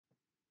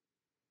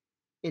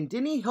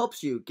Indeni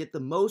helps you get the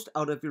most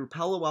out of your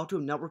Palo Alto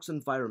Networks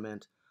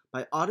environment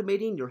by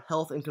automating your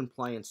health and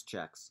compliance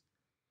checks.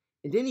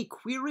 Indeni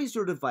queries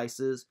your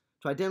devices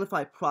to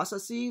identify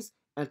processes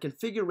and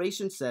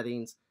configuration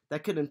settings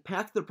that could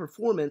impact the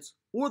performance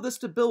or the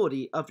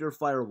stability of your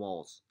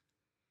firewalls.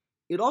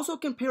 It also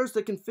compares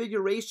the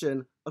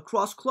configuration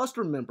across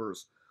cluster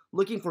members,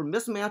 looking for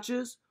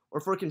mismatches or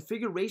for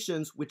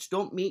configurations which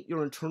don't meet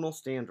your internal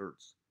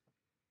standards.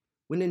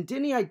 When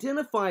Indeni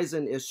identifies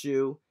an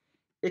issue,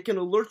 it can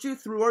alert you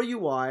through our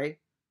UI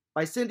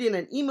by sending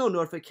an email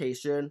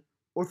notification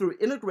or through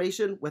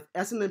integration with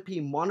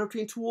SNMP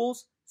monitoring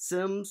tools,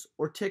 SIEMs,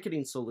 or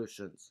ticketing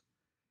solutions.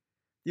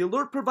 The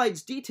alert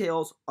provides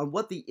details on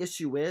what the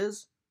issue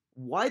is,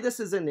 why this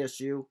is an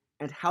issue,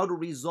 and how to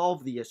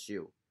resolve the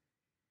issue.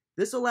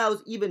 This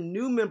allows even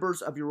new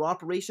members of your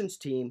operations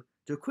team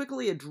to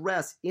quickly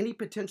address any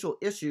potential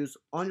issues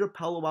on your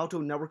Palo Alto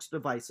Networks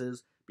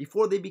devices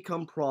before they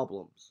become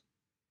problems.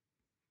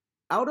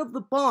 Out of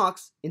the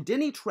box,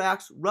 Indeni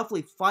tracks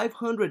roughly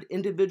 500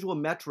 individual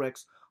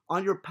metrics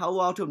on your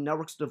Palo Alto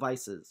Networks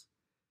devices.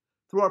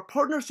 Through our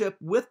partnership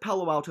with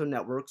Palo Alto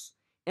Networks,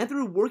 and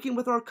through working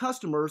with our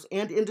customers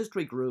and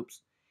industry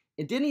groups,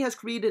 Indeni has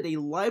created a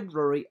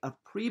library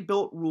of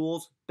pre-built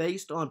rules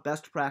based on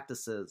best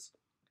practices.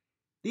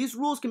 These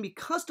rules can be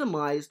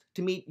customized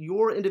to meet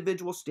your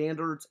individual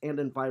standards and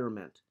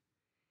environment.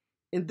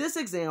 In this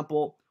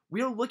example,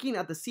 we are looking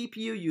at the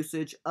CPU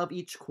usage of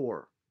each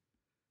core.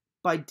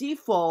 By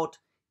default,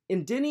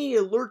 Indeni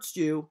alerts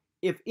you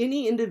if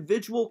any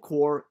individual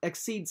core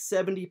exceeds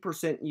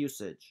 70%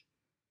 usage.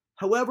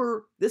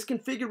 However, this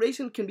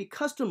configuration can be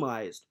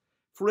customized.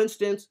 For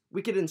instance,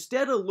 we could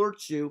instead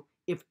alert you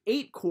if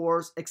 8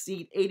 cores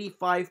exceed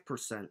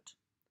 85%.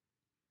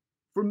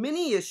 For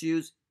many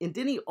issues,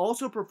 Indeni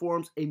also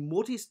performs a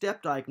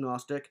multi-step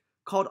diagnostic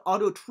called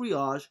auto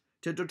triage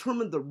to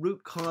determine the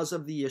root cause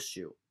of the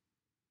issue.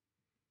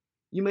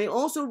 You may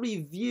also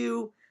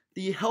review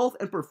the health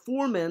and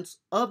performance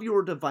of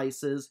your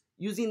devices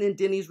using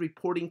Indeni's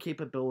reporting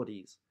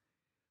capabilities.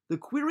 The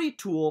query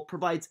tool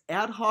provides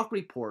ad hoc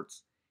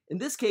reports, in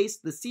this case,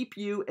 the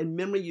CPU and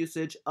memory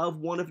usage of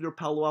one of your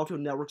Palo Alto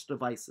Networks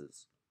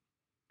devices.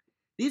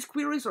 These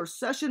queries are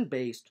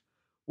session-based,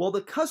 while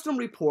the custom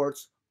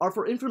reports are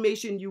for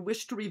information you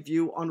wish to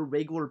review on a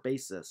regular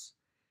basis.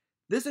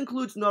 This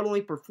includes not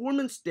only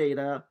performance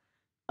data,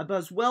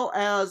 as well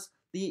as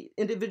the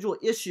individual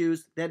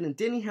issues that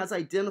Indeni has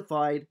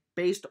identified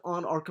based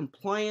on our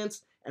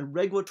compliance and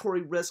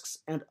regulatory risks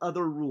and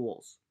other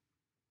rules.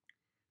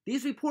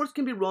 These reports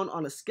can be run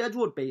on a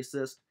scheduled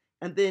basis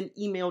and then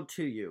emailed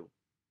to you.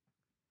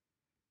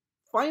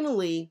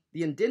 Finally,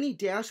 the Indeni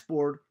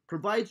dashboard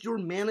provides your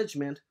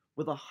management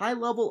with a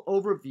high-level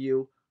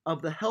overview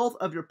of the health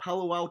of your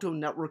Palo Alto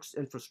Networks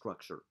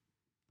infrastructure.